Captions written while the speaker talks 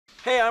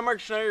Hey, I'm Mark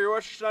Schneider, you're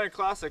watching Schneider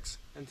Classics,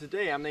 and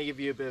today I'm going to give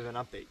you a bit of an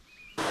update.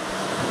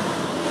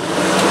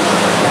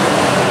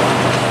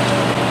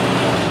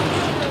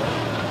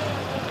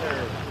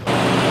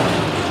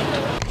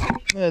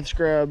 Let's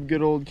grab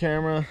good old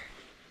camera.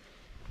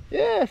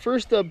 Yeah,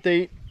 first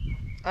update,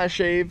 I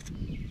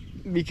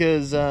shaved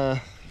because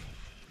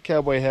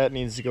cowboy hat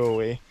needs to go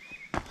away.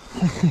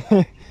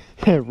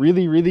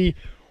 Really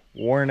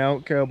worn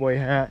out cowboy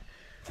hat.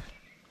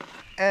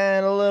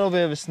 And a little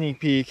bit of a sneak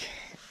peek.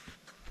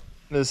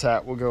 This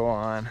hat will go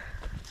on,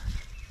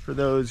 for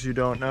those who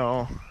don't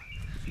know.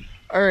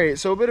 Alright,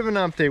 so a bit of an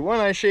update.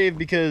 One, I shaved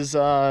because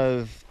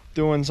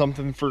doing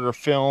something for a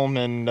film,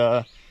 and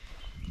the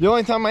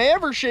only time I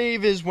ever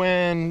shave is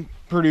when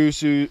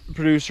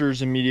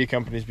producers and media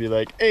companies be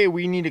like, hey,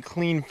 we need a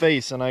clean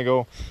face, and I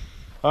go,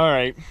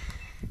 alright.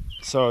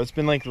 So it's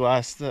been like the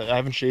last, I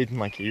haven't shaved in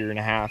like a year and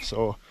a half,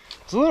 so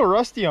it's a little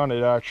rusty on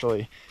it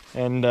actually.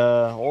 And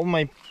all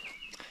my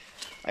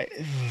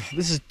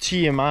this is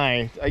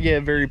TMI. I get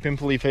a very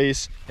pimply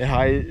face. It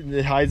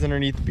hides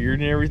underneath the beard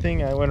and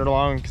everything. I went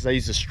along because I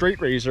used a straight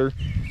razor.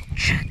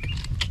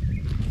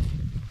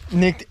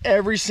 Nicked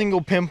every single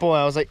pimple.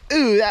 I was like,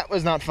 ooh, that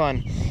was not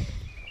fun.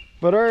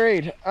 But all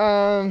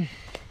right.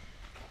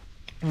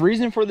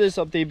 Reason for this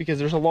update, because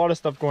there's a lot of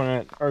stuff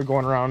going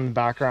around in the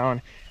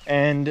background,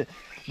 and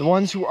the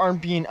ones who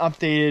aren't being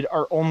updated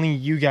are only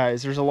you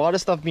guys. There's a lot of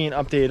stuff being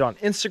updated on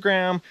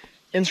Instagram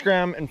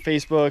and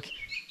Facebook,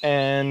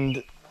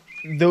 and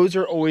those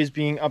are always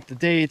being up to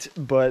date,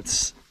 but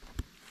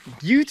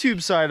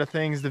YouTube side of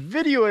things, the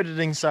video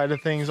editing side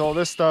of things, all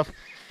this stuff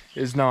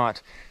is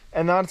not.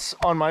 And that's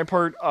on my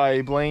part.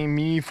 I blame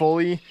me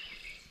fully,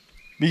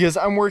 because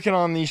I'm working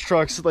on these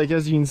trucks, like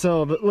as you can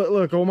tell. But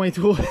look, all my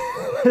tools.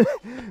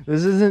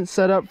 This isn't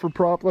set up for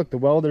prop. Look, the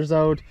welder's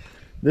out.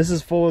 This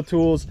is full of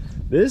tools.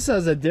 This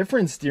has a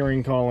different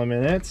steering column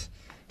in it.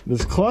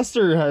 This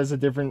cluster has a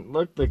different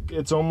look.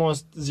 It's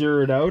almost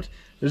zeroed out.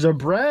 There's a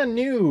brand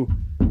new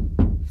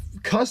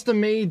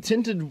custom-made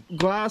tinted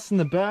glass in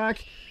the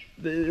back.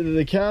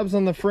 The cabs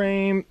on the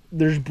frame.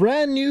 There's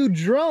brand new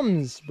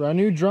drums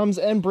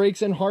and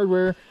brakes and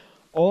hardware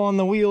all on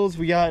the wheels.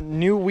 We got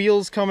new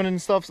wheels coming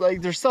and stuff.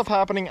 Like, there's stuff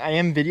happening. I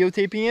am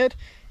videotaping it.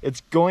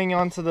 It's going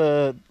onto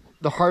the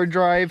hard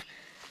drive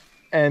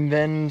and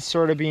then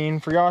sort of being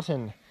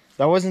forgotten.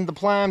 That wasn't the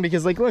plan,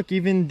 because like, look,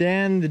 even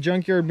Dan, the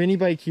junkyard mini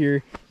bike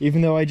here,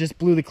 even though I just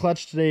blew the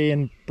clutch today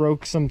and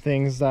broke some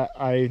things that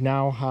I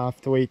now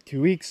have to wait 2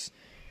 weeks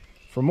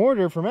from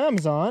order from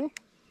Amazon,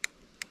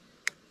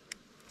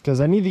 because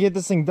I need to get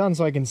this thing done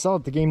so I can sell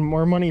it to gain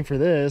more money for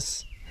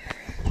this.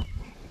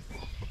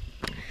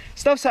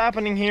 Stuff's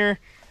happening here.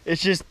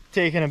 It's just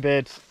taking a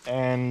bit,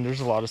 and there's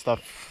a lot of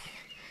stuff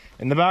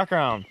in the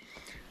background.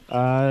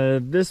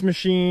 This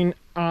machine,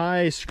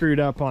 I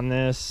screwed up on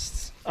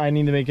this. I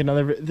need to make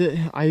another.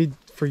 I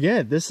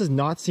forget, this is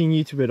not seeing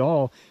YouTube at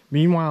all.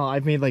 Meanwhile,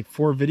 I've made like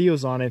 4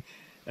 videos on it,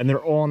 and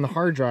they're all on the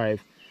hard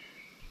drive.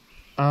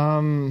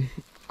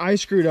 I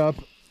screwed up.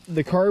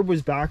 The carb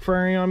was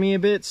backfiring on me a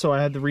bit, so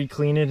I had to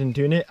re-clean it and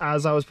tune it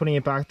as I was putting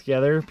it back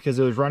together, because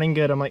it was running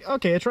good. I'm like,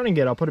 okay, it's running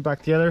good, I'll put it back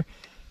together.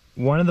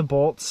 One of the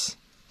bolts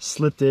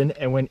slipped in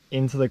and went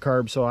into the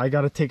carb, so I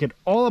got to take it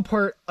all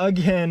apart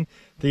again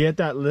to get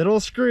that little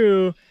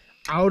screw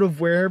out of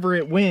wherever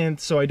it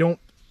went, so I don't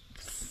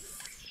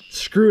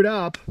screw it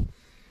up,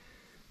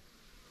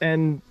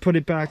 and put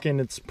it back in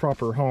its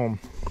proper home.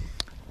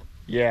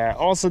 Yeah,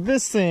 also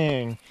this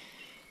thing,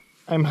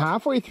 I'm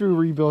halfway through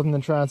rebuilding the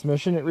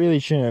transmission. It really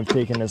shouldn't have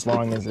taken as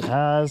long as it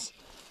has,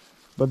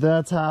 but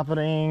that's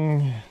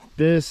happening.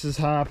 This is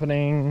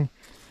happening.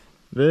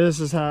 This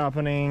is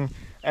happening.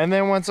 And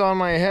then what's on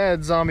my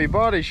head, Zombie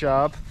Body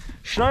Shop,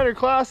 Schneider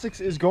Classics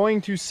is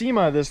going to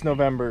SEMA this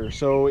November.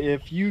 So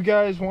if you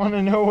guys want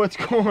to know what's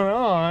going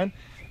on,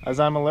 as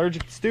I'm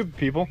allergic to stupid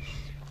people,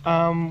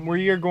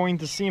 we are going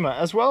to SEMA,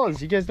 as well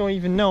as, you guys don't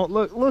even know,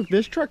 look,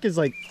 this truck is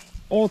like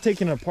all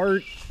taken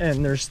apart,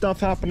 and there's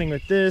stuff happening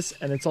with this,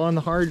 and it's on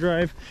the hard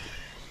drive.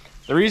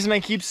 The reason I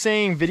keep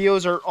saying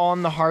videos are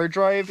on the hard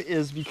drive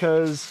is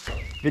because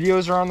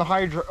videos are on the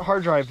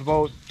hard drive.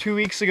 About 2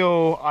 weeks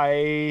ago,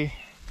 I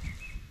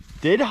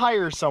did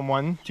hire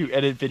someone to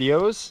edit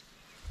videos.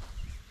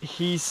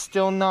 He's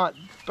still not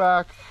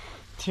back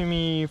to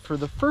me for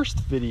the first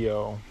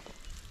video,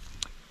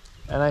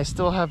 and I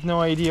still have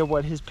no idea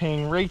what his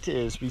paying rate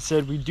is. We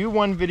said we'd do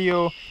 1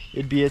 video,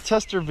 it'd be a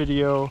tester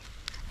video,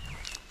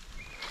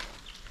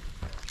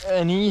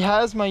 and he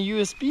has my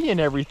USB and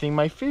everything,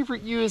 my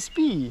favorite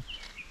USB.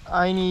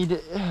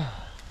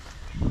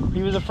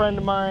 He was a friend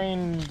of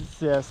mine.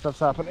 Yeah, stuff's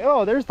happening.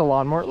 Oh, there's the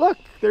lawnmower. Look,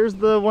 there's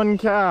the one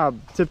cab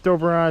tipped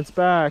over on its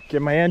back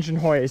and my engine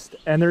hoist,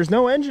 and there's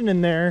no engine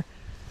in there.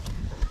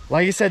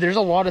 Like I said, there's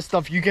a lot of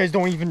stuff you guys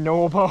don't even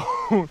know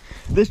about.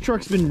 This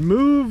truck's been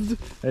moved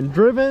and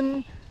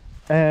driven,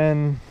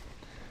 and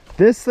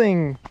this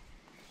thing,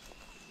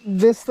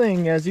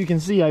 as you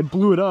can see, I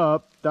blew it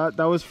up. That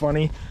was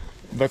funny.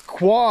 The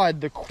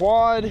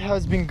quad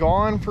has been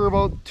gone for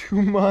about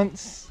 2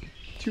 months.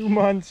 2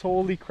 months,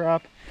 holy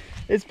crap.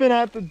 It's been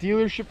at the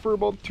dealership for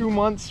about 2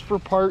 months for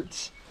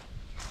parts.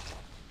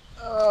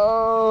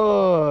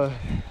 Oh,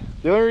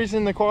 the only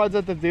reason the quad's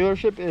at the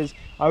dealership is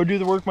I would do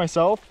the work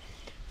myself,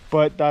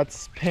 but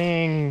that's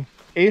paying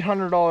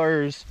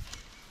 $800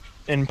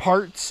 in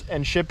parts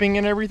and shipping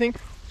and everything,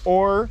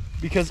 or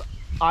because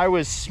I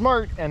was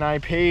smart and I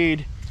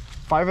paid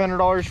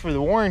 $500 for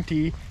the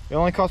warranty, it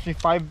only cost me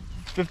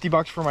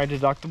 $50 for my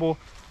deductible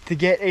to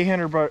get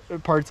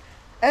 800 parts,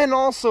 and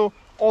also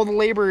all the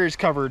labor is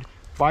covered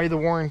by the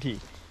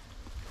warranty.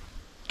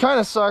 Kind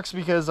of sucks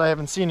because I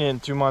haven't seen it in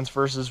 2 months,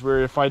 versus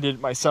where if I did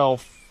it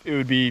myself, it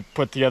would be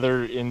put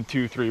together in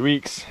 2-3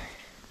 weeks.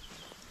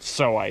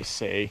 So I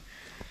say.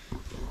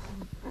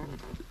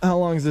 How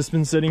long has this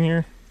been sitting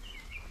here?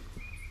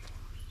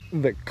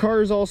 The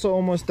car's also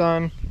almost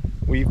done.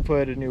 We've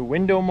put a new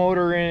window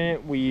motor in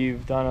it.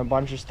 We've done a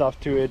bunch of stuff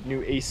to it.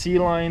 New AC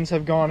lines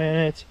have gone in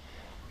it.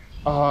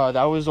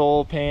 That was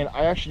all pain.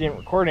 I actually didn't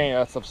record any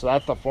of that stuff, so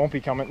that stuff won't be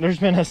coming. There's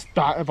been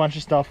a bunch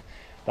of stuff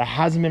that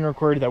hasn't been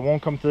recorded that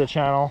won't come to the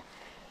channel.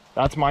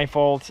 That's my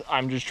fault.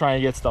 I'm just trying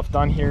to get stuff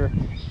done here.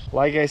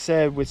 Like I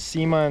said, with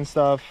SEMA and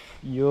stuff,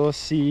 you'll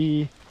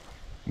see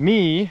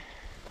me,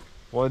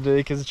 well,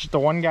 because it's just a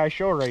one guy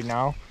show right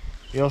now.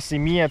 You'll see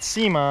me at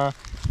SEMA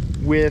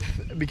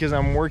because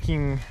I'm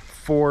working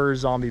for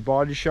Zombie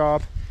Body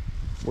Shop.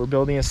 We're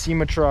building a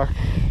SEMA truck,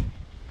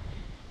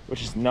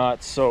 which is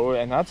nuts. So,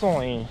 and that's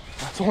only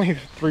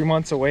 3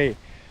 months away.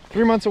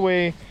 3 months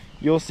away,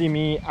 you'll see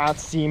me at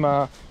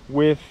SEMA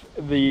with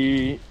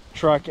the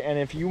truck. And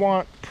if you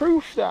want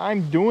proof that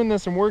I'm doing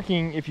this and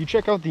working, if you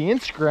check out the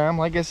Instagram,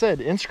 like I said,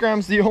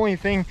 Instagram's the only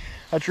thing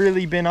that's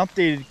really been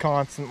updated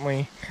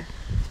constantly.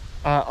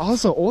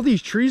 Also, all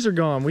these trees are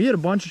gone. We had a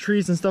bunch of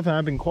trees and stuff, and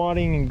I've been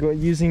quadding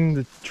and using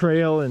the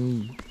trail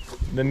and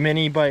the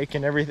mini bike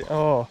and everything.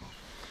 Oh,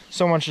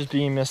 so much is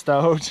being missed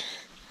out.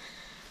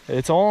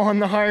 It's all on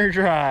the hard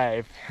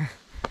drive.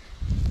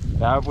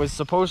 That was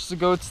supposed to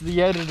go to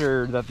the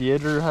editor, that the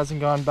editor hasn't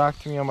gone back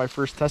to me on my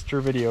first tester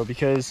video,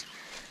 because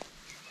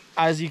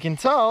as you can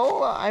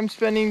tell, I'm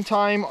spending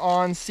time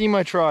on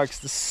SEMA trucks,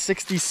 the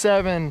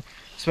 67,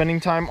 spending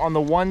time on the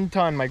 1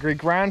 ton, my great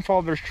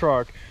grandfather's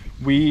truck.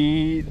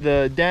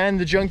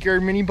 The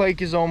junkyard mini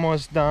bike is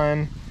almost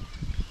done.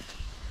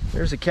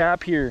 There's a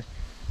cap here.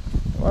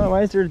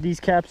 Why is there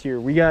these caps here?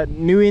 We got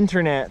new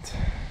internet.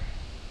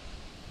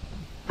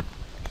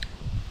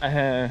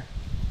 I'm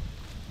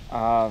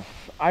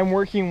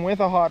working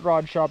with a hot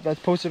rod shop that's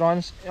posted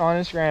on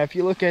Instagram. If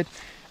you look at,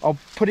 I'll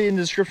put it in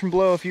the description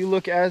below. If you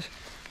look at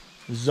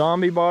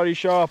Zombie Body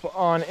Shop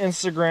on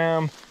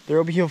Instagram, there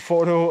will be a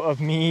photo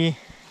of me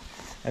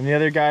and the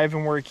other guy I've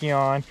been working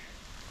on.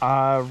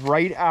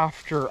 Right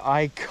after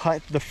I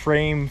cut the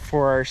frame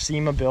for our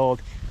SEMA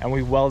build and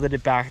we welded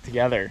it back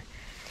together.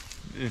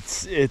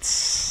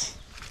 It's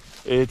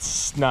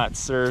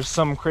nuts. There's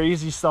some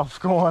crazy stuff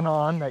going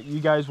on that you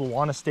guys will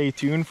want to stay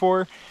tuned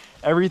for.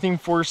 Everything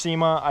for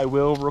SEMA I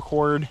will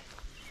record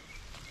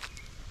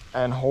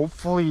and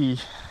hopefully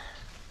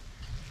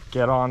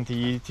get onto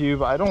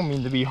YouTube. I don't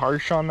mean to be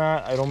harsh on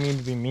that. I don't mean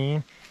to be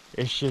mean.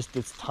 It's just,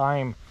 it's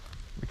time,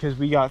 because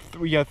we have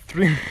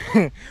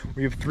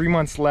 3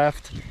 months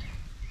left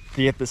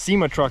to get the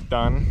SEMA truck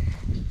done.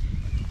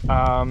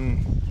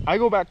 I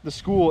go back to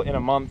school in a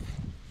month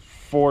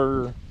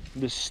for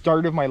the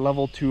start of my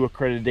level 2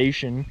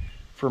 accreditation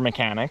for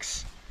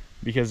mechanics,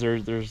 because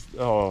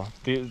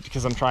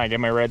because I'm trying to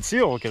get my red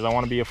seal, because I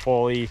want to be a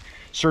fully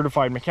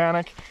certified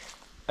mechanic.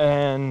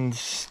 And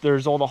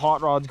there's all the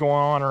hot rods going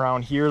on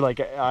around here.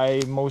 Like,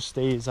 most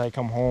days I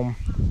come home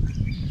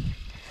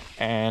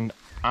and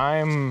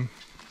I'm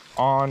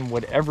on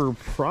whatever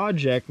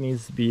project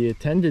needs to be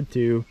attended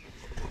to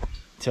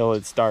till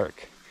it's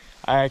dark.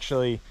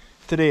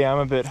 Today I'm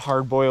a bit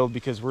hard-boiled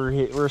because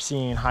we're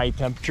seeing high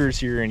temperatures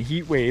here and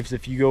heat waves.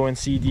 If you go and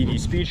see DD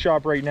Speed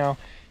Shop right now,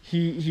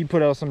 he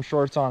put out some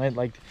shorts on it.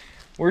 Like,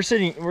 we're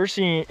seeing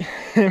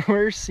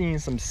we're seeing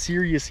some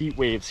serious heat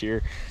waves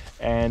here,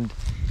 and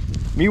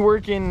me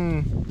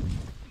working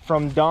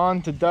from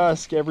dawn to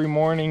dusk every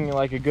morning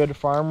like a good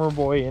farmer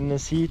boy in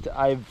this heat,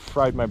 I've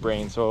fried my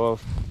brain. So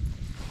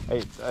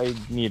I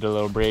need a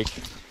little break.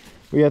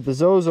 We have the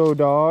Zozo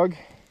dog.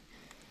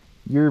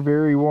 You're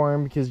very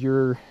warm because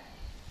you're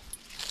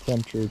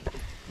temperatured.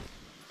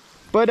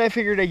 But I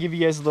figured I'd give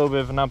you guys a little bit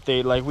of an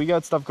update. Like, we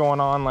got stuff going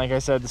on. Like I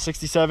said, the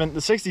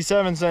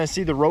 67's gonna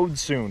see the road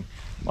soon.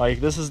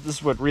 Like, this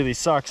is what really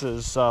sucks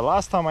is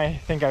last time I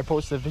think I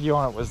posted a video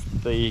on it was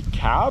the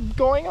cab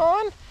going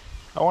on,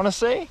 I want to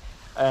say.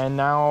 And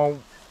now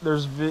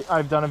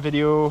I've done a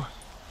video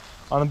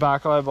on the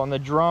back lab on the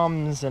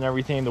drums and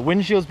everything. The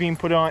windshield's being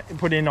put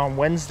in on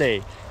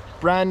Wednesday.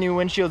 Brand new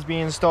windshields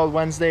being installed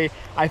Wednesday.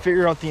 I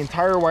figured out the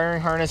entire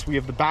wiring harness. We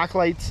have the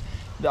backlights.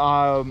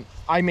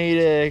 I made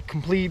a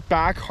complete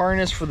back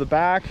harness for the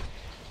back.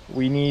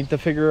 We need to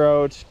figure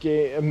out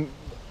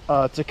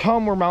to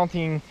come. We're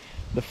mounting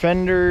the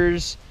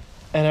fenders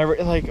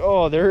and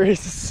oh, there is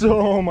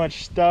so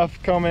much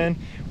stuff coming.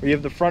 We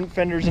have the front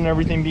fenders and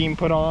everything being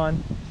put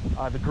on,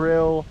 the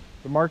grill,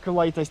 the marker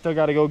lights I still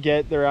got to go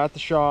get. They're at the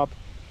shop.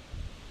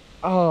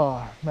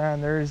 Oh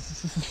man,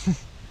 there's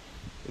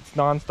it's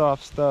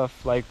non-stop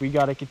stuff. Like, we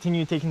got to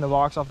continue taking the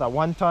box off that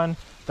 1 ton,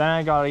 then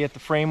I got to get the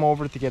frame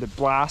over to get it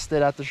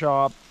blasted at the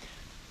shop.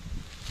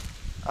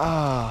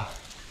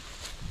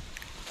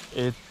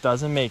 It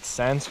doesn't make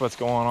sense what's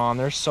going on.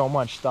 There's so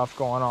much stuff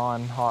going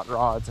on, hot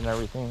rods and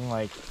everything.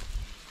 Like,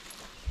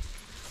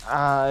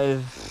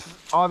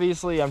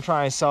 obviously I'm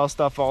trying to sell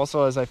stuff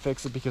also as I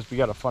fix it, because we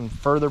got to fund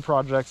further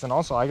projects, and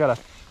also I gotta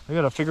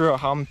figure out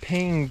how I'm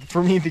paying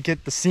for me to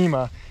get the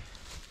SEMA.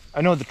 I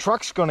know the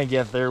truck's gonna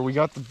get there. We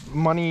got the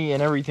money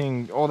and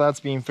everything. All that's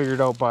being figured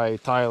out by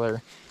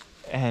Tyler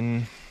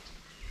and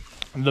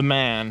the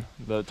man,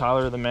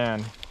 Tyler the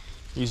man.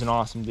 He's an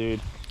awesome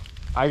dude.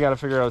 I gotta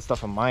figure out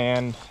stuff on my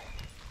end,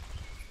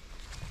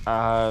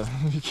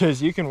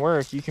 because you can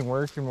work and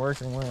work,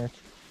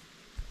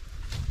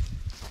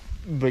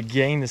 but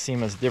getting the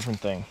SEMA is a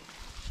different thing.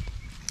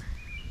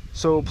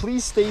 So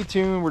please stay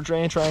tuned. We're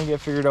trying to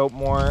get figured out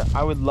more.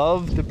 I would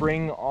love to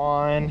bring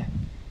on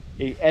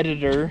a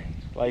editor.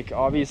 Like,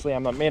 obviously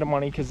I'm not made of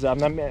money, because I'm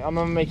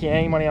not making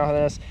any money off of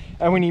this,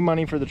 and we need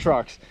money for the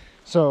trucks.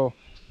 So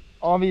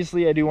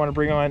obviously I do want to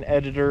bring on an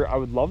editor. I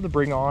would love to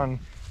bring on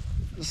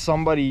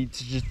somebody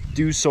to just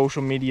do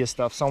social media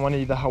stuff,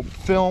 somebody to help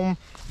film,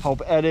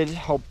 help edit,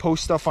 help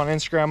post stuff on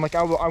Instagram. Like,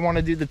 I want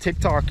to do the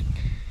TikTok.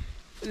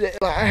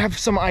 I have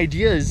some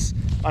ideas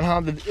on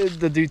how to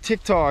do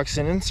TikToks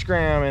and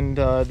Instagram and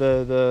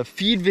the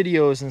feed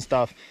videos and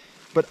stuff,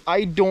 but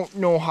I don't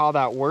know how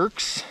that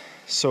works.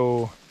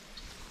 So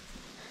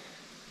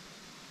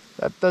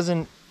that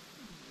doesn't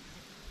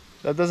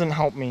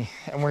help me.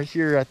 And we're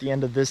here at the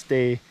end of this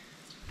day,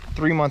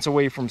 3 months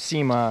away from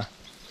SEMA,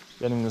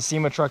 getting the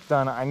SEMA truck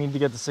done. I need to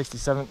get the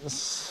 67.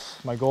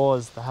 My goal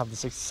is to have the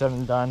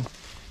 67 done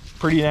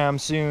pretty damn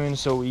soon,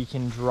 so we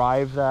can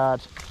drive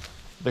that.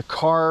 The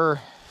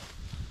car,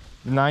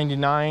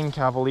 99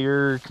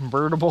 Cavalier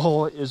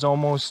convertible, is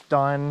almost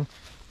done.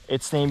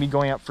 It's going to be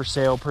going up for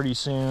sale pretty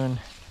soon.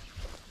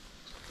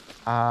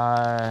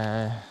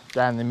 And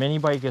the mini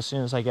bike, as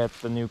soon as I get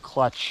the new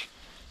clutch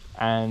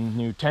and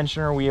new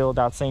tensioner wheel,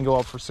 that's going to go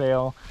up for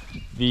sale.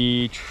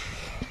 The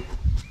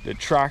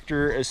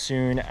tractor, as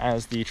soon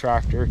as the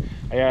tractor,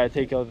 I gotta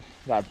take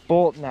that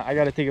bolt. Now I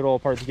gotta take it all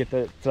apart to get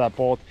to that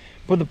bolt,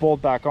 put the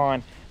bolt back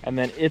on, and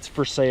then it's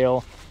for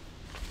sale.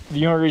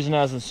 The only reason it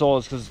hasn't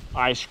sold is because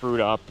I screwed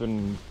up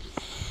and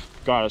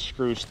got a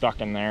screw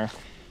stuck in there.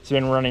 It's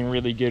been running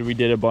really good. We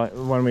did it, but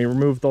when we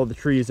removed all the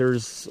trees,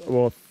 there's,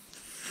 well,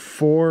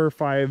 4 or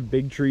 5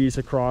 big trees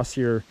across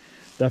here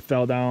that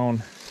fell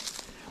down.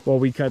 Well,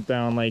 we cut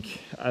down, like,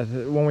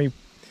 when we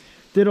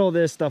did all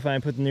this stuff and I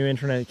put the new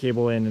internet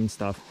cable in and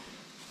stuff,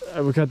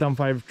 we cut down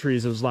 5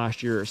 trees. It was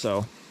last year or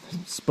so.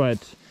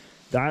 But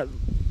that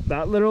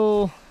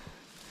little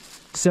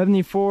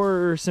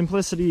 74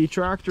 Simplicity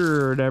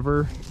tractor or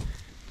whatever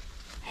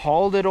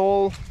hauled it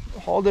all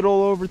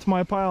over to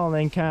my pile. And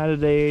then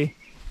Canada,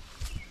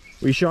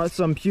 we shot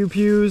some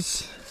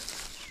pew-pews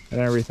and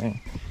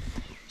everything.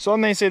 So I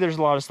may say there's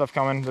a lot of stuff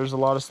coming. There's a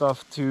lot of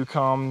stuff to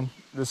come.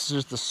 This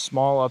is just a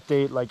small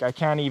update. Like, I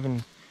can't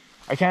even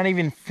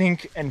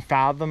think and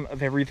fathom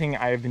of everything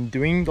I've been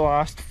doing the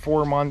last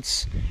 4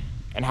 months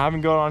and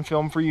haven't got on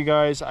film for you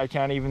guys. I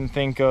can't even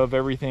think of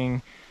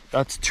everything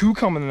that's to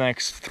come in the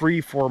next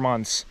 3-4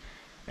 months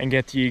and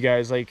get to you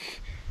guys.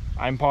 Like,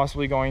 I'm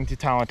possibly going to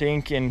Talent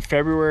Inc. in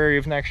February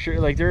of next year.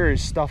 Like, there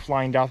is stuff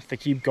lined up to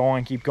keep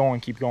going.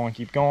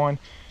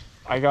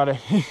 I gotta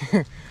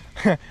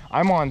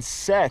I'm on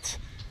set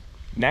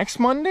next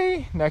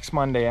Monday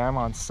I'm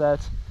on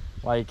set.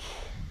 Like,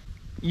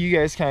 you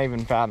guys can't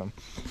even fathom.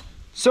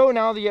 So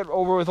now to get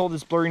over with all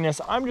this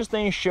blurriness, I'm just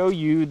going to show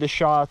you the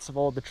shots of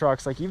all the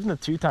trucks. Like, even the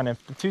 2-ton,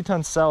 if the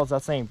 2-ton sells,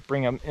 that's going to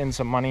bring in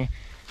some money.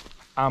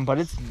 But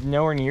it's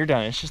nowhere near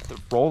done. It's just the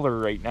roller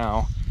right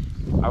now.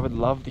 I would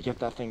love to get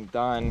that thing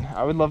done.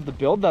 I would love to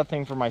build that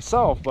thing for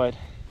myself, but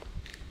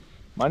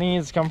money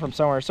has come from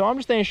somewhere. So I'm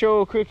just going to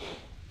show a quick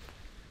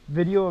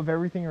video of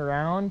everything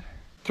around,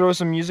 throw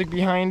some music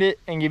behind it,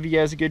 and give you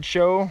guys a good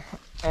show.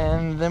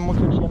 And then we'll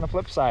catch you on the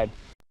flip side.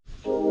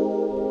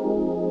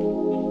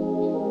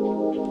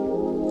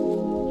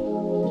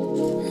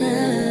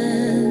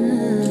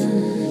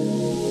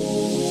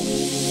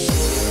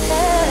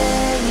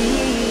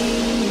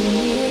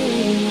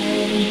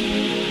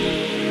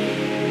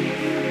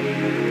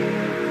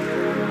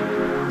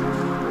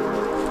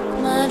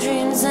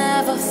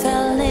 Never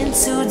fell in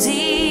too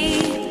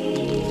deep.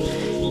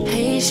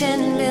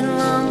 Patient, been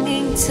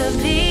longing to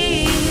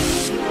be.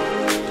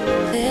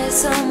 There's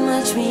so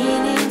much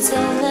meaning to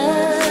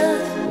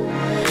love,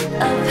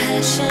 a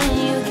passion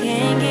you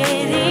can't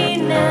get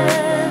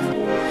enough.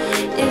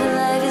 If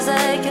life is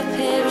like a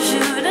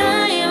parachute,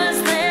 I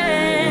must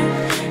land.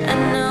 I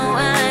know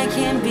I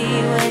can be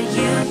where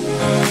you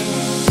land.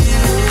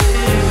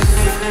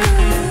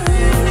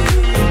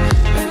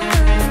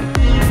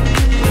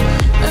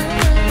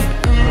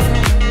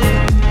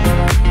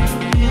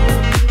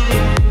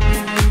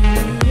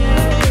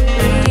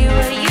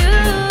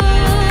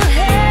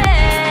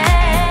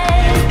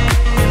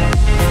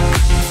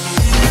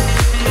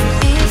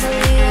 Easily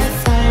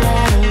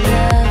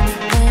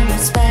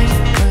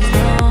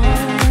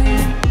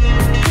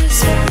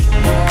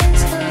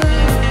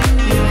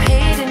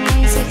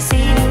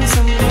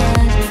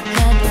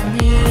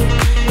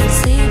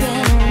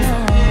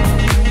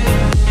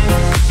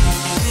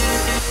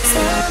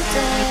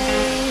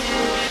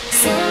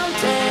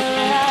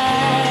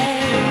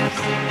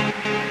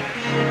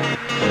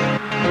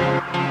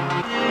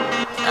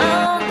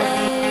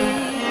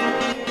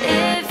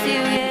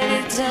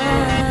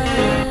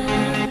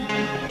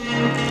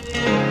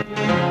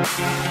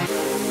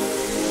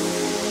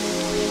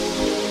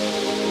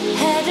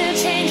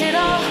change it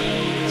all.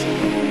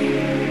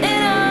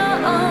 It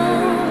all.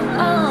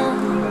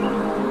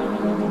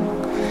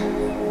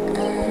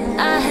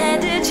 I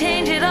had to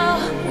change it all.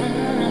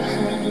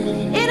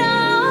 It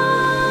all.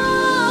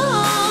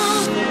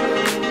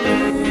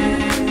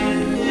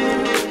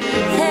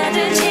 Had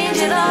to change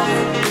it all.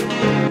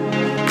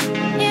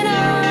 It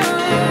all.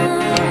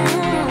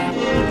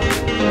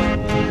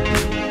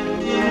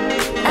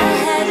 I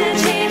had to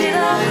change it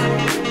all.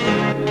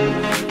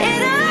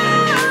 It all.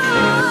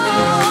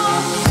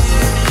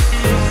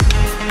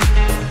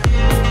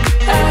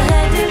 I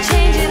had to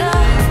change it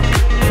all.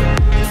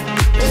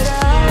 It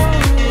all.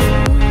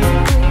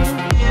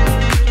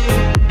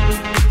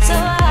 So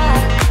I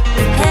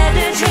had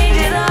to change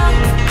it all.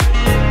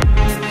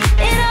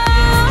 It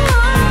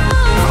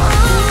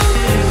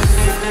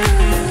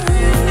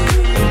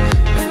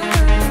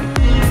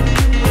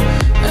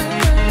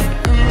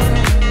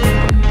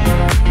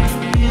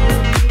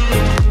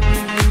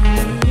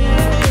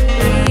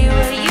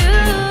what you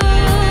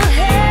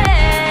had.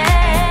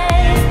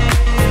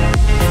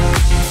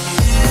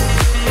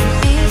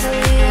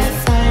 Easily I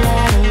fell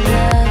out of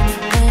love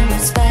when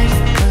respect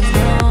was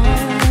gone.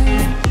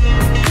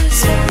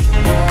 Respect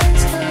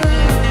was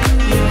gone.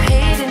 You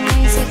hated me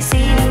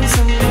succeeding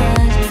so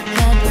much,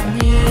 had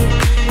me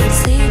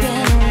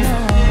sleeping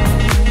alone.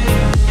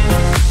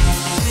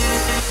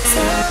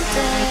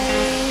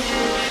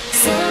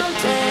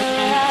 Someday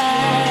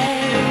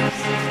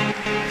rise.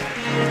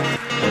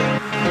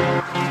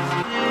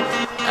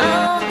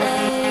 All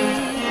day,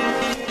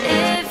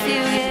 if you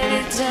get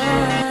it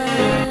done.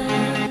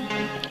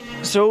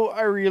 So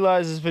I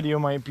realize this video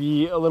might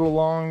be a little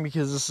long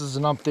because this is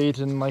an update,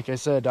 and like I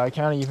said, I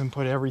can't even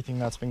put everything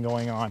that's been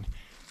going on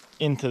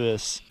into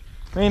this.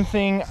 Main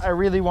thing, I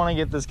really want to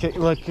get this kit.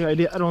 Look, I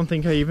don't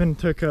think I even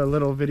took a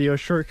little video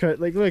shortcut.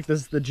 Like, look,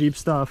 this is the Jeep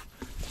stuff,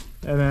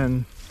 and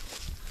then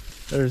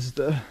there's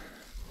the.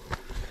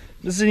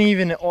 This isn't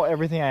even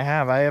everything I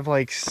have. I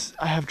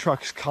have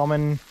trucks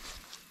coming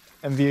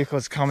and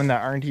vehicles coming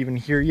that aren't even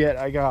here yet.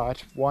 I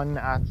got one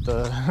at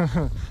the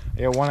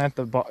one at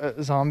the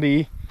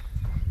zombie.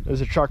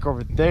 There's a truck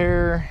over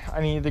there I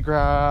need to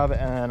grab,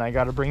 and I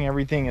got to bring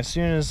everything as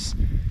soon as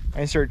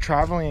I start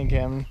traveling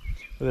again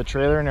with a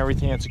trailer and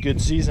everything. It's a good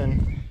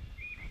season.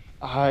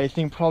 I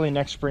think probably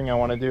next spring I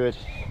want to do it.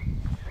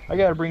 I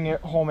got to bring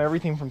home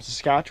everything from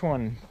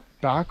Saskatchewan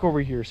back over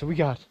here. So we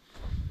got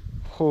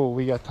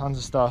tons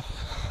of stuff.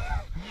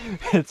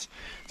 It's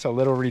a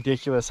little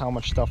ridiculous how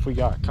much stuff we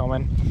got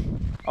coming.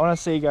 I want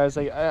to say, guys,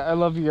 I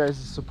love you guys'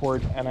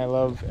 support, and I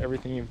love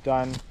everything you've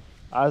done.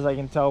 As I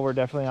can tell, we're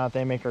definitely not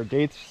there to make our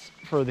dates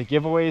for the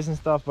giveaways and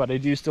stuff, but I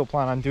do still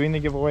plan on doing the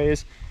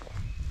giveaways.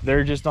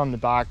 They're just on the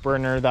back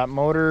burner. That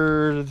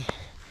motor,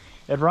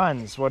 it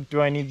runs. What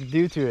do I need to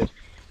do to it?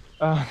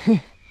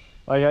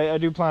 Like, I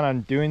do plan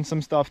on doing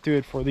some stuff to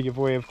it for the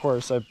giveaway, of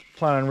course. I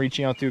plan on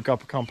reaching out to a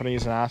couple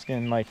companies and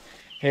asking, like,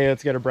 hey,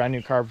 let's get a brand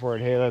new carb for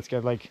it. Hey, let's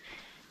get like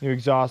new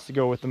exhaust to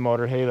go with the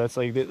motor. Hey, let's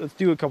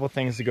do a couple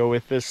things to go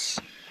with this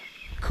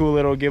cool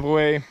little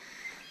giveaway.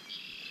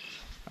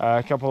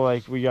 A couple,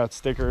 like, we got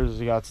stickers,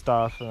 we got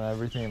stuff and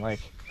everything. Like,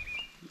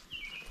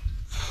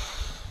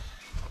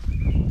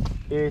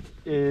 it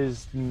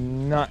is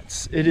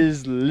nuts. It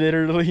is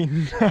literally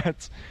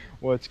nuts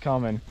what's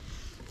coming.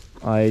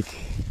 Like,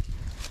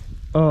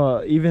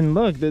 even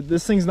look,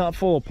 this thing's not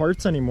full of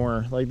parts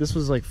anymore. Like, this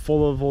was like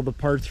full of all the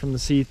parts from the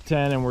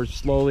C10, and we're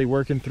slowly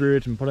working through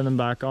it and putting them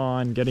back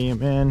on, getting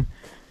them in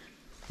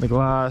the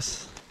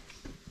glass.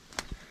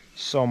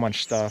 So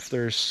much stuff.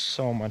 There's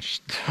so much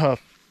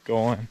stuff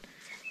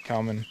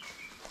coming.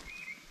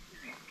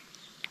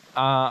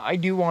 I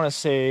do want to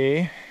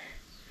say,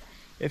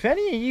 if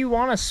any of you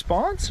want to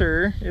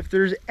sponsor, if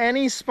there's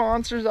any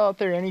sponsors out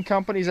there, any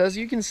companies, as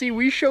you can see,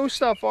 we show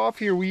stuff off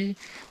here. We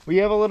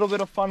have a little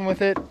bit of fun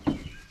with it.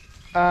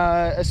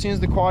 As soon as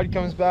the quad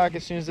comes back,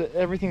 as soon as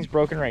everything's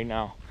broken right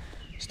now,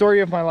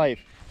 story of my life.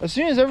 As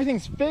soon as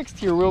everything's fixed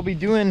here, we'll be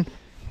doing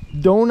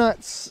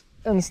donuts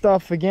and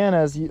stuff again.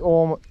 As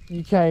you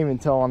can't even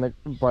tell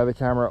by the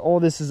camera. Oh,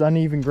 this is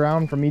uneven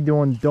ground for me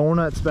doing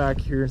donuts back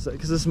here,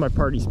 because this is my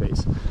party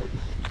space.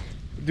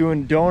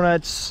 Doing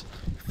donuts,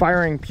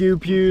 firing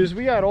pew-pews.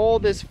 We got all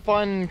this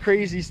fun,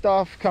 crazy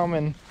stuff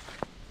coming,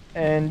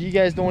 and you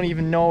guys don't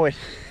even know it.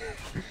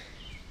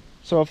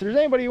 So if there's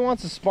anybody who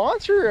wants to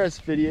sponsor the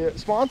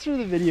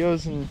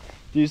videos and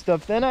do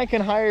stuff, then I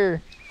can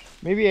hire,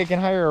 maybe I can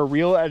hire a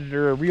real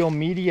editor, a real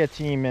media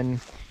team,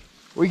 and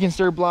we can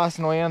start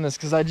blasting away on this,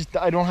 because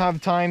I don't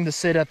have time to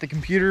sit at the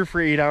computer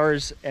for 8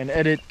 hours and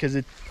edit, because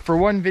for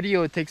one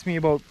video it takes me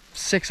about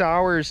 6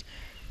 hours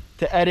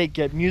to edit,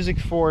 get music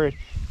for it,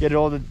 get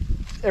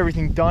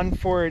everything done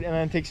for it, and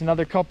then it takes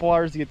another couple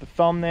hours to get the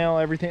thumbnail,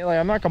 everything. Like,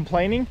 I'm not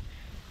complaining,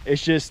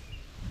 it's just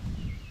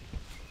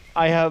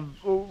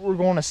we're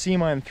going to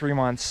SEMA in 3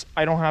 months.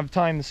 I don't have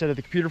time to sit at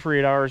the computer for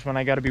 8 hours when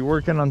I got to be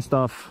working on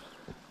stuff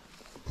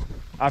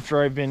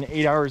after I've been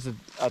 8 hours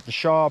at the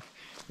shop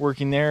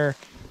working there.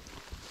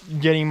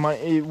 getting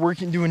money,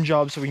 working, doing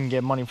jobs so we can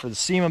get money for the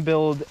SEMA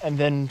build, and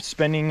then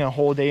spending a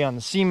whole day on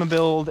the SEMA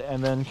build,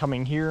 and then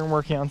coming here and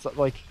working on stuff.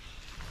 Like,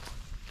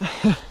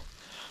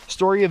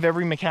 story of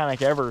every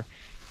mechanic ever.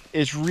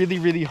 It's really,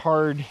 really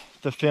hard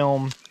to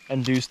film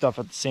and do stuff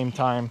at the same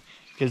time,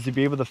 because to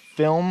be able to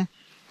film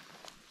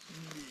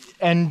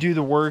and do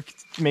the work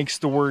makes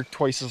the work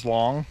twice as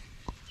long.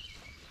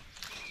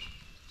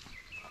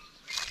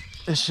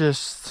 It's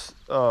just,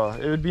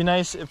 it would be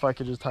nice if I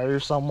could just hire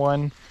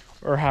someone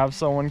or have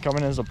someone come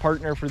in as a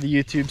partner for the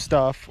YouTube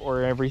stuff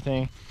or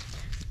everything.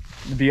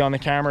 Be on the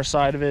camera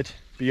side of it,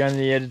 be on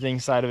the editing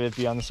side of it,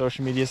 be on the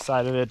social media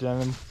side of it.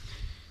 And then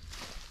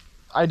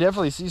I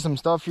definitely see some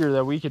stuff here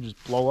that we could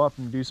just blow up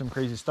and do some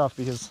crazy stuff,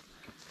 because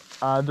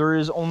there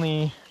is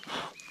only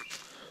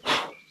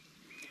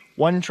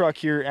one truck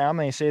here. And I'm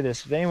gonna say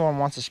this, if anyone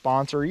wants to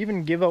sponsor or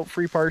even give out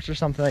free parts or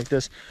something like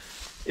this,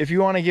 if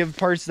you want to give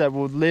parts that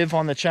will live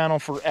on the channel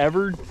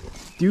forever,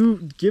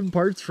 do give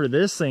parts for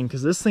this thing,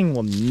 because this thing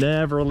will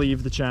never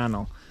leave the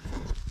channel.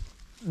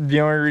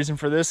 The only reason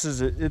for this is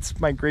it's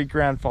my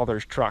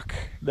great-grandfather's truck.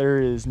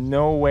 There is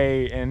no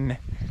way in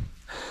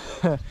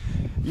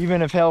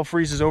even if hell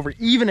freezes over,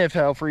 even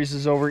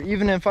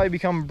if I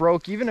become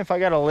broke, even if I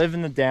gotta live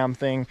in the damn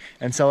thing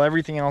and sell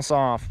everything else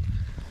off,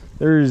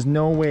 there is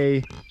no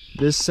way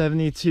this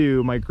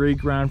 72, my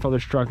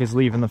great-grandfather's truck, is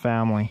leaving the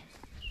family.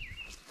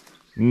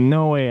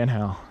 No way in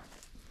hell.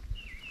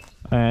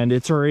 And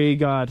it's already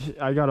got,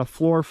 I got a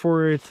floor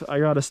for it. I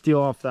got to steal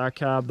off that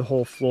cab the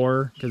whole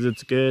floor because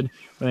it's good.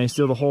 Then I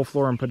steal the whole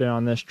floor and put it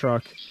on this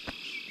truck.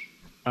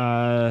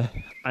 I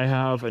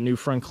have a new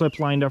front clip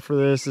lined up for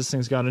this. This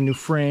thing's got a new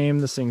frame.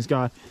 This thing's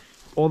got,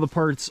 all the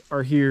parts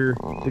are here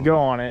to go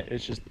on it.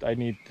 It's just, I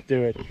need to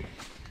do it.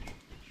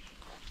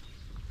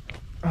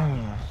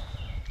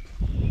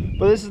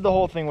 But this is the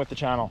whole thing with the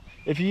channel.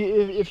 If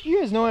you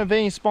guys know of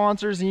any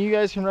sponsors and you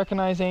guys can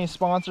recognize any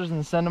sponsors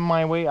and send them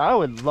my way, I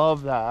would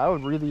love that. I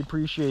would really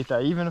appreciate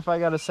that. Even if I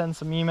got to send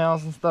some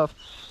emails and stuff,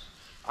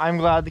 I'm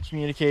glad to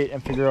communicate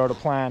and figure out a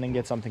plan and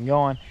get something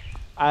going.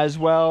 As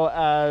well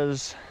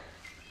as,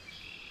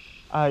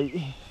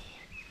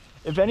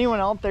 if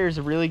anyone out there is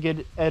a really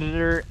good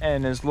editor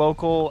and is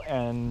local,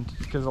 and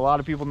because a lot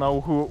of people know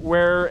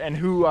where and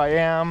who I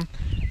am,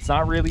 it's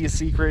not really a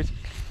secret.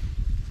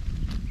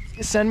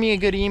 Send me a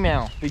good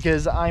email,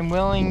 because I'm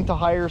willing to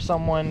hire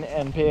someone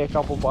and pay a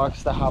couple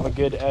bucks to have a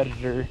good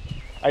editor.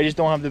 I just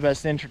don't have the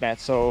best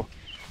internet, so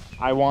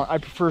I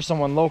prefer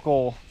someone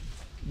local,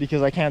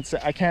 because I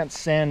can't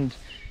send,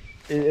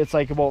 it's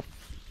like about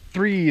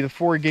 3 to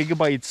 4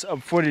 gigabytes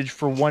of footage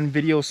for one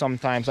video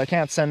sometimes. I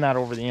can't send that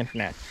over the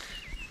internet,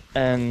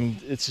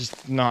 and it's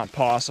just not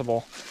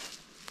possible.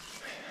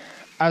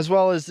 As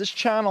well as, this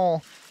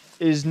channel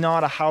is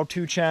not a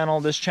how-to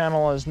channel. This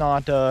channel is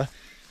not a,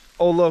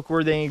 oh look,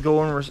 where they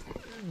go and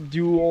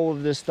do all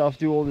of this stuff,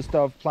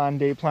 plan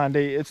day.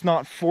 It's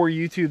not for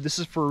YouTube. This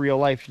is for real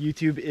life.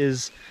 YouTube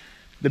is,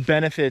 the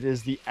benefit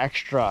is the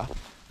extra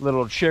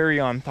little cherry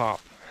on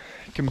top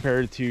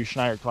compared to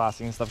Schneider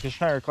Classic and stuff, because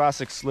Schneider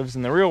Classics lives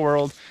in the real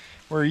world,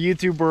 where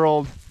YouTube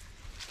world,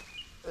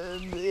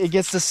 it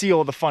gets to see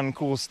all the fun,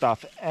 cool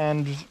stuff.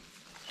 And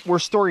we're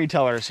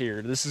storytellers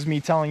here. This is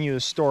me telling you a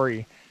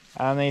story.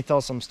 I'm gonna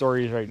tell some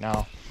stories right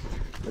now.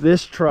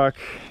 This truck,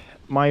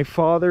 my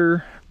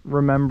father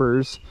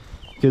remembers,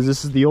 because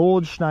this is the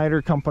old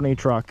Schneider company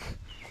truck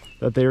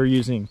that they were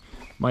using.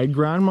 My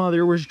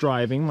grandmother was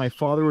driving. My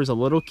father was a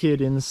little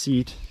kid in the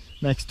seat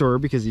next door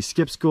because he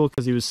skipped school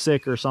because he was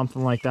sick or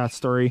something like that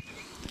story.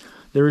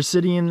 They were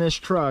sitting in this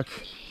truck,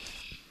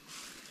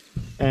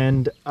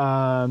 and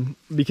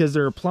because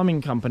they're a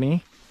plumbing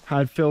company,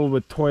 had filled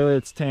with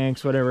toilets,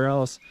 tanks, whatever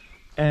else,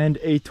 and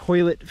a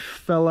toilet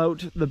fell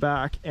out the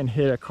back and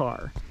hit a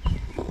car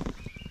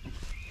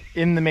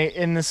in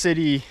the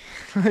city,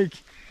 like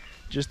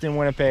just in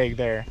Winnipeg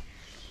there.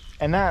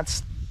 And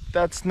that's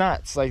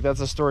nuts. Like,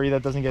 that's a story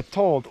that doesn't get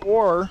told.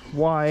 Or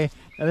why,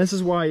 and this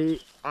is why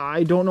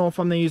I don't know if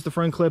I'm gonna use the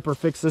front clip or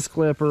fix this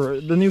clip,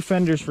 or the new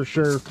fenders for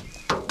sure.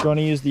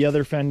 Gonna use the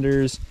other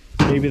fenders,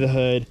 maybe the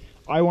hood.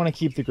 I want to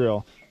keep the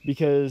grill,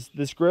 because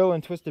this grill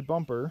and twisted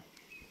bumper,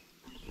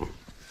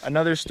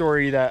 another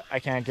story that I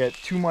can't get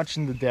too much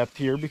into depth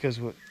here because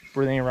we're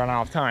going to run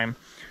out of time.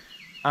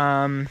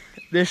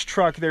 This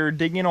truck, they were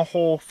digging a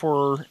hole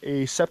for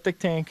a septic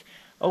tank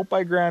out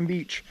by Grand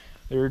Beach.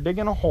 They were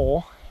digging a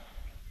hole,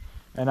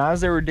 and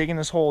as they were digging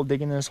this hole, the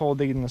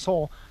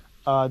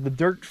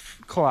dirt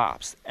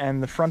collapsed,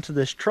 and the front of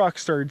this truck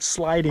started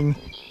sliding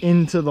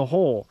into the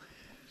hole.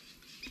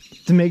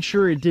 To make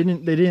sure they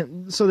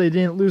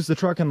didn't lose the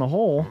truck in the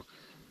hole,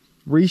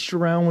 reached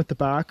around with the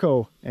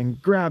backhoe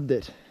and grabbed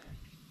it,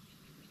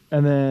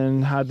 and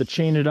then had to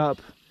chain it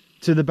up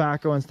to the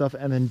backhoe and stuff,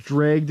 and then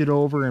dragged it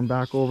over and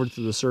back over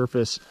to the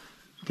surface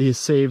to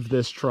save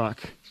this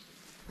truck,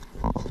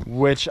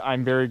 which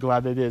I'm very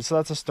glad they did. So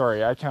that's a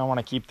story. I kind of want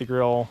to keep the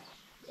grill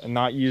and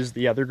not use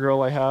the other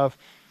grill I have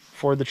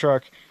for the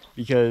truck,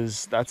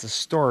 because that's a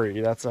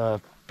story. That's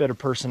a bit of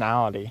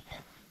personality.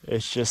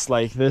 It's just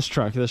like this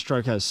truck. This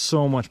truck has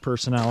so much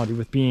personality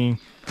with being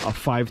a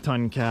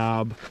 5-ton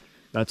cab.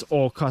 That's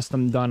all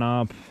custom done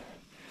up.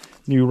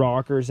 New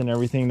rockers and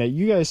everything that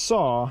you guys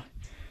saw.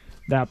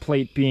 That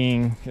plate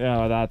being,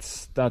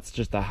 that's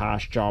just a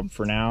hash job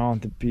for now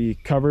to be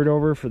covered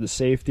over for the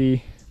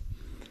safety.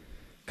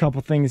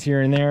 Couple things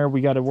here and there.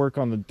 We got to work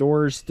on the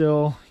doors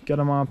still. Get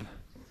them up.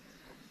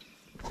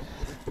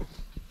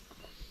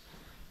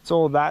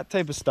 So that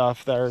type of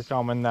stuff that are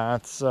coming,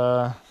 that's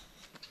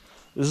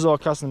this is all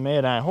custom made,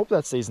 and I hope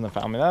that stays in the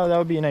family. That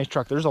would be a nice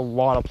truck. There's a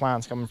lot of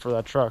plans coming for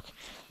that truck.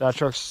 That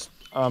truck's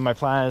my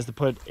plan is to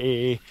put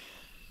a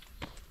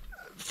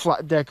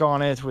flat deck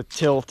on it with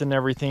tilt and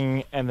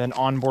everything, and then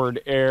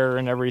onboard air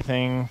and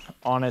everything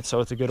on it, so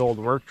it's a good old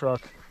work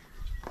truck.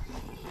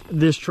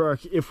 This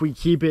truck, if we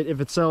keep it,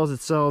 if it sells, it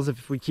sells.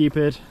 If we keep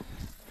it,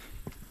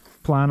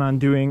 plan on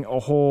doing a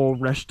whole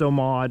resto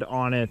mod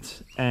on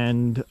it,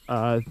 and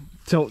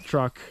tilt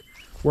truck,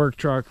 work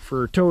truck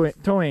for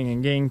towing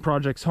and getting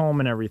projects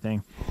home and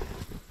everything.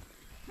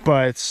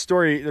 But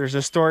there's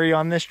a story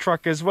on this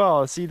truck as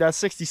well. See, that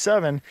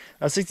 67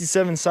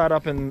 sat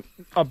up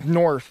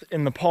north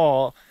in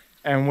Nepal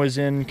and was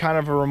in kind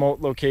of a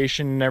remote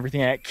location and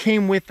everything. And it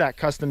came with that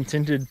custom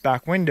tinted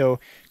back window,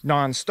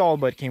 not installed,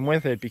 but came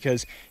with it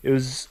because it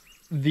was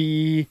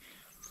the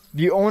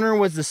owner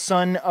was the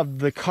son of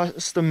the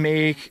custom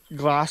make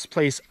glass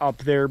place up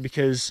there,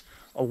 because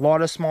a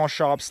lot of small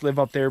shops live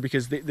up there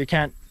because they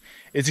can't,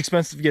 it's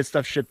expensive to get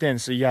stuff shipped in,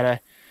 so you gotta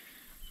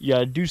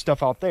do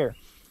stuff out there.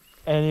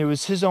 And it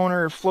was his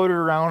owner, floated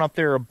around up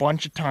there a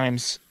bunch of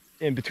times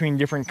in between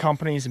different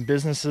companies and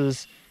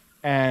businesses,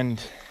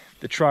 and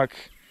the truck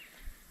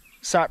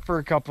sat for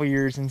a couple of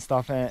years and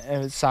stuff,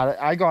 and it sat.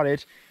 I got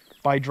it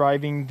by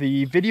driving.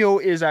 The video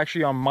is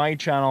actually on my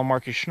channel,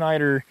 Marcus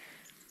Schneider.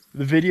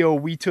 The video,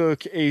 we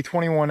took a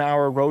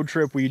 21-hour road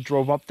trip. We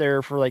drove up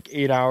there for like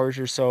 8 hours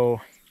or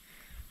so.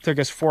 It took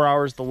us 4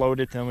 hours to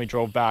load it, and then we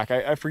drove back.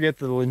 I forget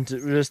the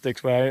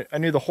logistics, but I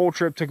knew the whole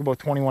trip took about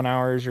 21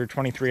 hours or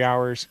 23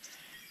 hours.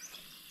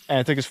 And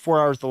it took us 4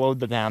 hours to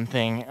load the damn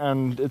thing.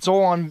 And it's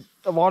all on,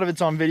 a lot of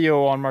it's on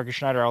video on Marcus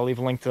Schneider. I'll leave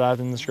a link to that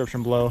in the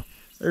description below.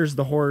 There's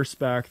the horse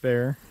back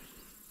there.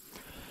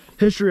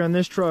 History on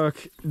this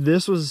truck,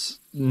 this was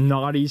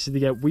not easy to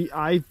get.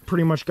 I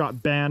pretty much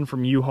got banned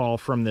from U-Haul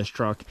from this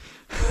truck.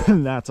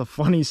 And that's a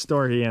funny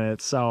story in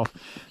itself.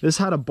 This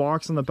had a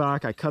box on the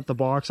back. I cut the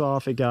box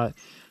off.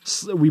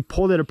 We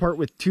pulled it apart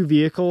with two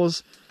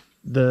vehicles.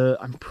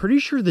 I'm pretty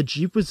sure the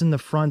Jeep was in the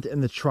front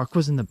and the truck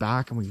was in the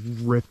back, and we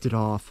ripped it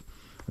off.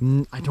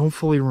 I don't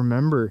fully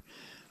remember.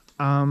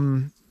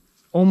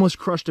 Almost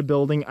crushed a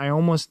building.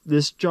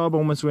 This job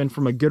almost went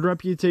from a good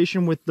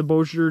reputation with the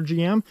Bossier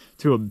GM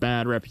to a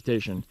bad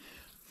reputation.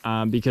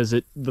 Because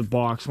the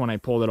box, when I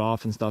pulled it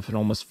off and stuff, it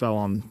almost fell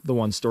on the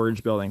one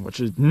storage building, which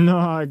is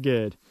not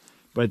good.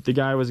 But the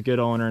guy was a good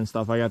owner and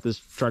stuff. I got this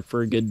truck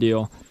for a good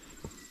deal.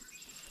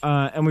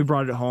 And we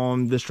brought it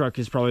home. This truck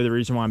is probably the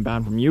reason why I'm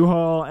banned from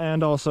U-Haul.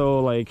 And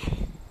also, like,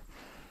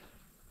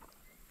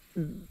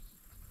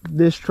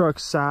 this truck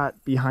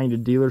sat behind a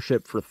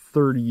dealership for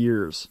 30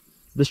 years.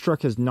 This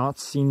truck has not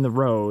seen the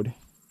road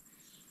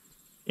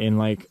in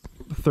like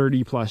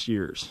 30 plus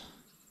years.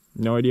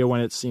 No idea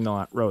when it's seen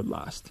the road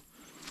last.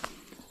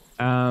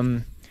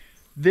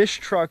 This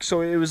truck, so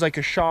it was like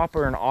a shop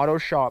or an auto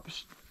shop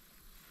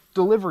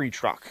delivery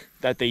truck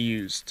that they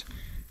used.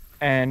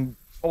 And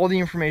all the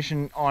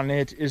information on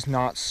it is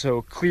not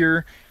so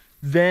clear.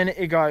 Then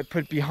it got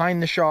put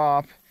behind the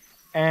shop,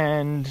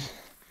 and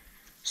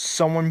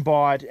someone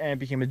bought, and it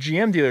became a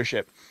GM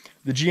dealership.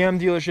 The GM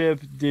dealership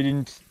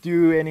didn't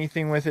do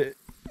anything with it.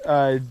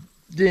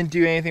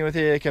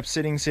 It kept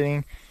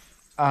sitting.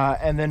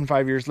 And then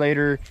 5 years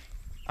later,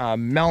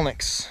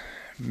 Melnick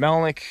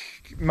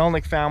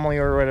family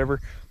or whatever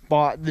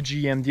bought the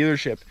GM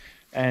dealership,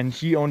 and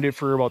he owned it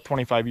for about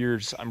 25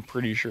 years. I'm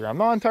pretty sure. I'm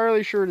not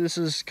entirely sure. This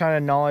is kind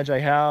of knowledge I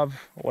have,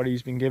 what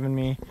he's been giving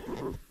me.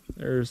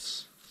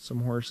 There's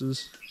some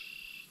horses.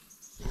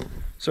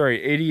 Sorry,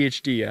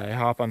 ADHD. I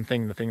hop on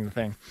thing to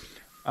thing.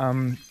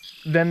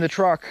 Then the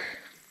truck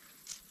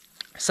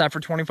sat for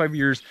 25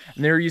 years,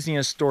 and they were using it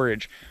as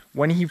storage.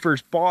 When he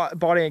first bought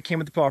it, it came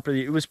with the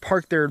property. It was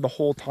parked there the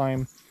whole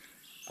time.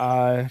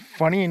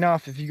 Funny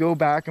enough, if you go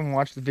back and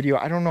watch the video,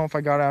 I don't know if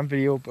I got it on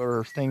video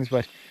or things,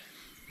 but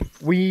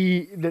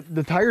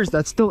the tires,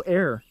 that's still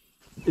air.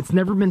 It's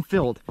never been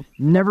filled.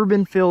 Never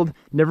been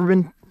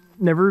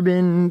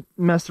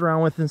messed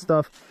around with and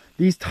stuff.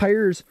 These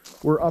tires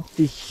were up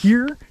to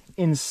here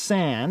in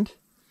sand.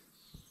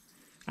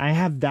 I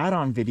have that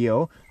on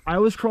video. I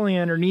was crawling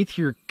underneath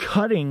here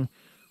cutting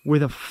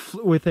with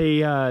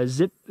a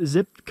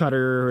zip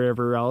cutter or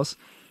whatever else,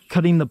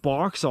 cutting the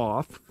box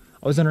off.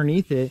 I was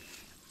underneath it,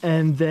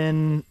 and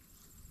then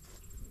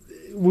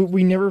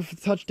we never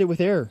touched it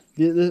with air.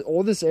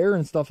 All this air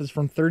and stuff is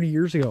from 30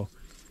 years ago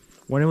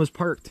when it was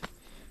parked.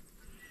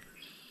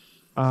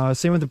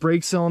 Same with the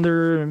brake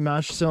cylinder,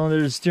 master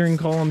cylinder, the steering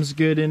column's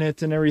good in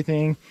it and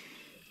everything.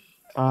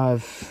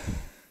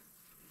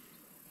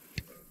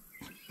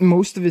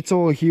 most of it's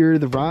all here.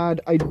 The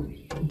rad, I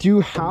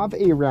do have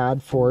a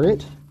rad for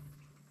it.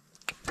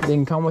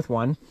 Didn't come with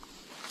one.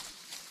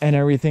 And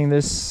everything.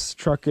 This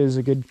truck is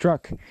a good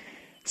truck.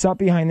 Sat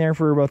behind there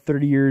for about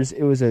 30 years.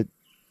 It was a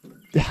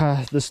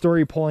the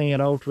story pulling it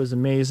out was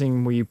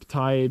amazing. We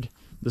tied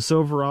the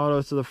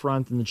Silverado to the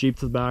front and the Jeep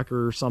to the back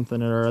or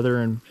something or other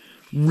and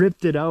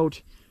ripped it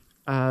out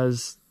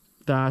as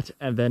that,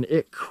 and then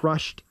it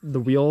crushed the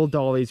wheel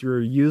dollies we were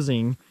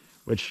using,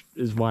 which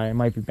is why I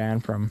might be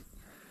banned from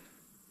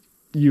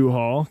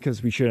U-Haul,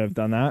 because we should have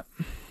done that.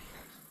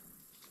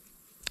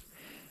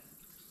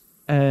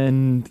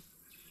 And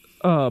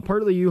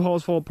partly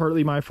U-Haul's fault,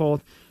 partly my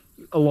fault.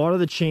 A lot of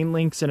the chain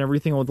links and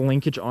everything with the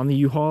linkage on the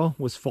U-Haul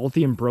was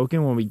faulty and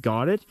broken when we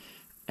got it,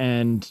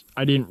 and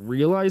I didn't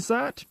realize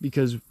that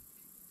because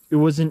it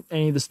wasn't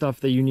any of the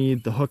stuff that you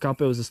need to hook up.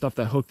 It was the stuff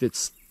that hooked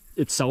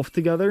itself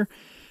together,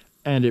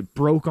 and it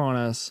broke on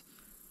us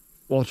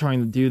while trying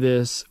to do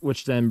this,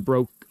 which then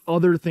broke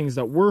other things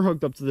that were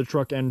hooked up to the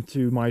truck and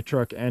to my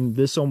truck, and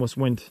this almost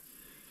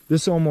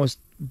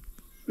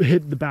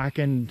hit the back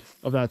end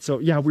of that. So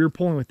yeah, we were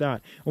pulling with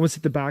that, almost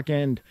hit the back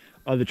end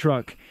of the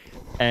truck,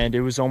 and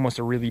it was almost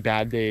a really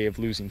bad day of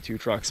losing two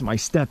trucks.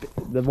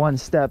 The one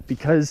step,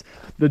 because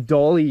the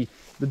dolly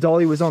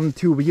was on the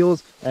two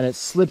wheels and it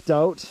slipped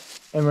out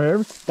and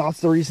whatever,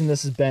 that's the reason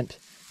this is bent.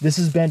 This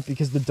is bent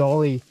because the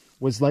dolly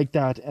was like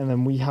that, and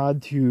then we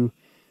had to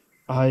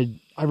I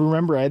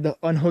remember I had to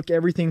unhook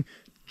everything,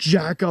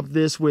 jack up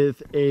this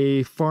with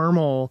a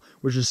farmall,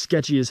 which is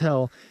sketchy as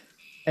hell,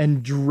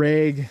 and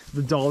drag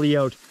the dolly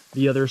out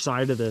the other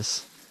side of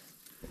this.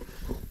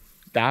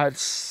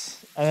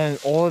 And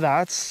all of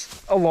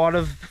that's a lot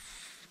of,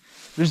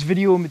 there's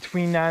video in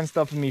between that and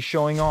stuff of me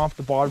showing off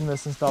the bottom of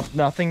this and stuff.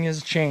 Nothing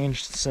has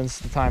changed since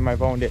the time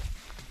I've owned it.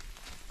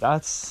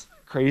 That's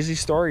crazy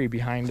story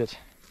behind it.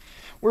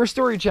 We're a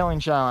storytelling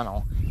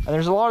channel, and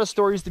there's a lot of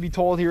stories to be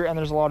told here, and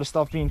there's a lot of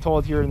stuff being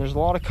told here, and there's a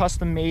lot of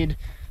custom made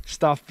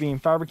stuff being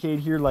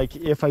fabricated here. Like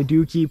if I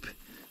do keep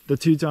the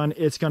 2-ton,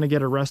 it's gonna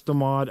get a resto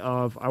mod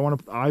of I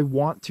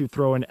want to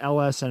throw an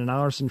LS and an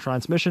Allison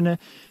transmission in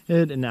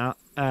it, and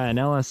an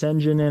LS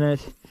engine in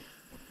it,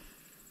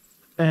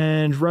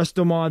 and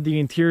resto mod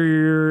the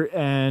interior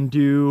and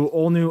do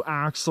all new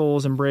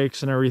axles and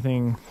brakes and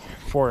everything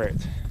for it.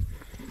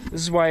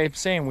 This is why I'm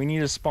saying we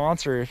need a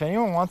sponsor. If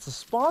anyone wants to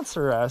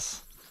sponsor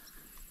us,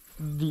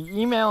 the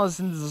email is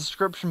in the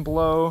description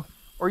below,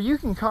 or you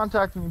can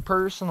contact me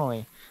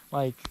personally.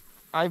 Like,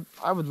 I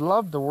would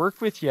love to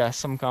work with you,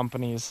 some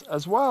companies,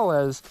 as well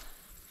as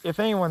if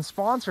anyone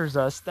sponsors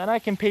us, then I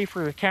can pay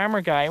for a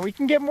camera guy and we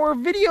can get more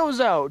videos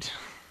out.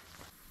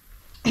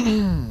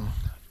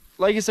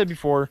 Like I said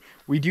before,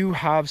 we do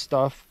have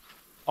stuff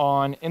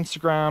on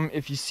Instagram.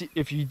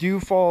 If you do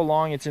follow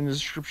along, it's in the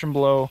description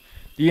below.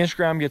 The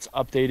Instagram gets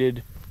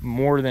updated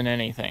more than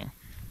anything.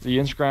 The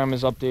Instagram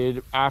is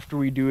updated after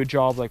we do a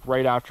job, like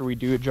right after we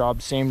do a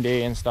job, same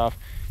day and stuff.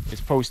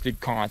 It's posted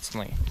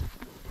constantly.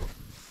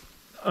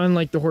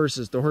 Unlike the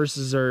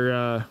horses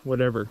are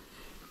whatever.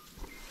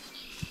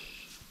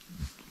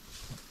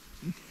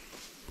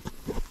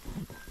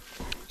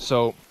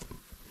 So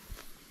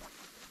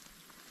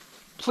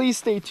please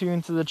stay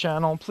tuned to the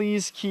channel.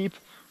 Please keep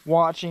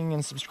watching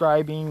and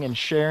subscribing and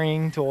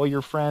sharing to all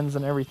your friends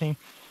and everything,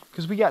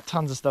 because we got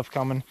tons of stuff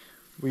coming.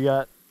 We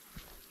got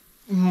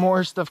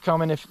more stuff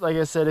coming. If, like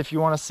I said, if you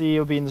want to see,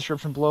 it'll be in the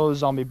description below.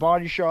 Zombie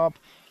Body Shop.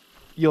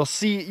 You'll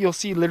see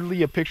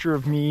literally a picture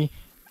of me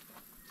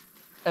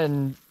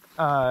and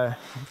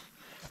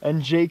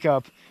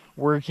Jacob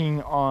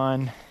working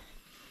on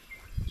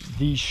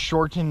the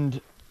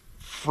shortened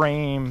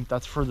frame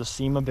that's for the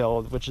SEMA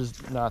build, which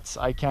is nuts.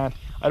 I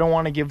don't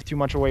want to give too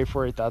much away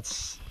for it.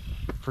 That's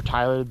for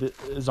Tyler, the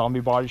Zombie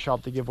Body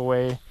Shop, to give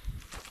away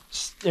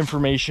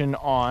information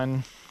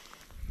on.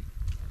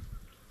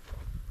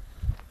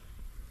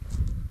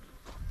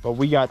 But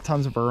we got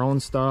tons of our own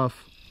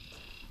stuff,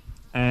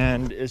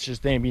 and it's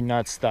just gonna be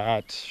nuts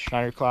that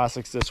Schneider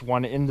Classics, this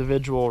one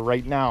individual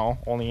right now,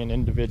 only an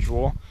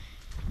individual,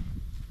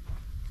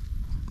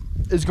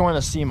 is going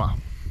to SEMA.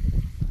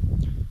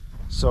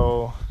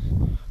 So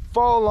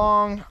follow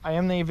along. I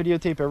am gonna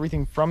videotape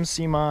everything from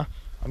SEMA.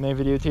 I'm gonna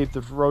videotape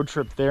the road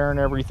trip there and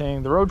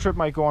everything. The road trip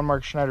might go on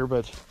Mark Schneider,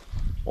 but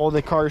all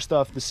the car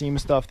stuff, the SEMA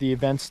stuff, the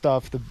event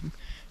stuff,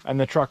 and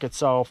the truck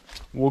itself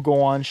will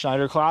go on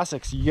Schneider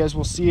Classics. You guys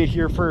will see it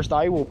here first.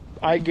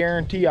 I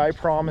guarantee, I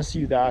promise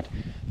you that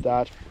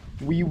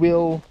we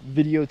will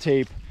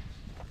videotape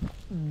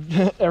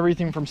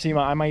everything from SEMA.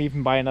 I might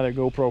even buy another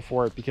GoPro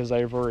for it, because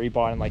I've already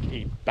bought in like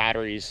 8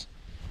 batteries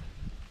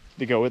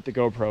to go with the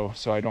GoPro,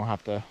 so I don't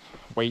have to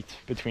wait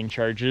between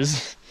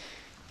charges.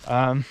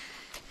 Yeah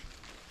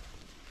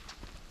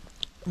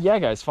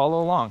guys,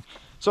 follow along.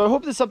 So I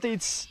hope this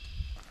update's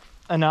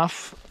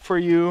enough for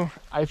you.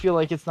 I feel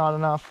like it's not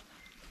enough.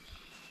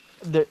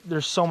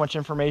 There's so much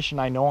information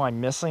I know I'm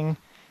missing,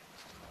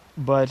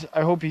 but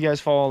I hope you guys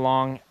follow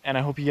along, and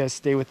I hope you guys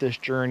stay with this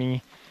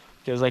journey,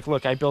 because like,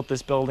 look, I built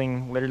this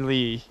building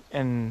literally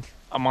in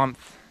a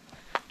month,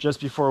 just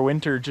before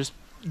winter, just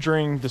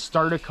during the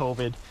start of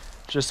COVID.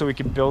 just so we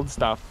can build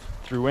stuff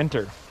through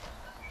winter.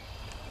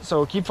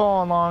 So keep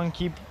following along,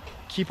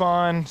 keep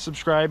on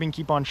subscribing,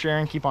 keep on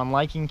sharing, keep on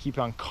liking, keep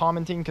on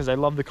commenting, because I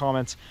love the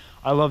comments.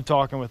 I love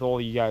talking with all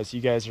of you guys.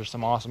 You guys are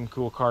some awesome,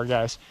 cool car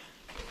guys.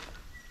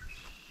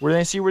 We're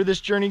gonna see where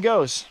this journey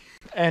goes.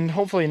 And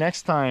hopefully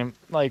next time,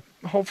 like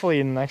hopefully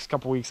in the next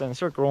couple weeks, I'm gonna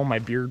start growing my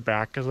beard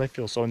back because I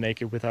feel so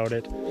naked without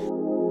it.